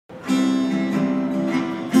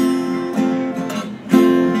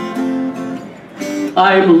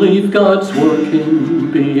I believe God's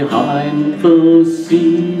working behind the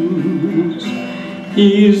scenes.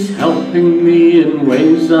 He's helping me in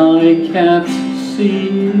ways I can't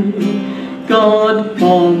see. God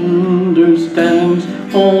understands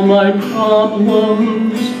all my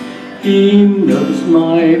problems. He knows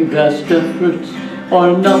my best efforts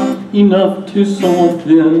are not enough to solve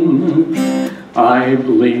them. I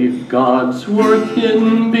believe God's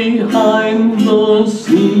working behind the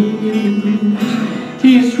scenes.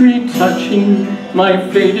 He's retouching my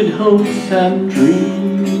faded hopes and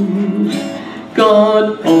dreams.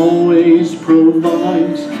 God always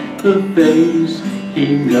provides the things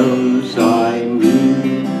He knows I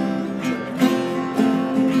need.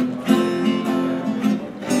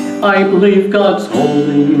 I believe God's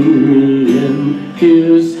holding me in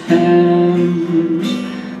His hands,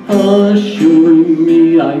 assuring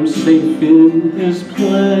me I'm safe in His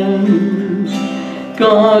plans.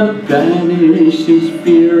 God banishes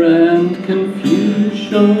fear and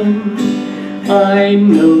confusion. I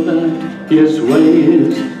know that His way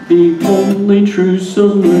is the only true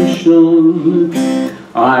solution.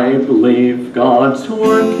 I believe God's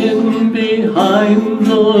working behind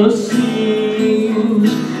the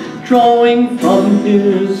scenes, drawing from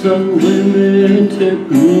His unlimited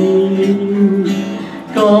means.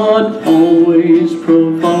 God always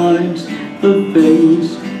provides the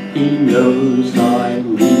things He knows I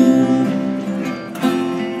need.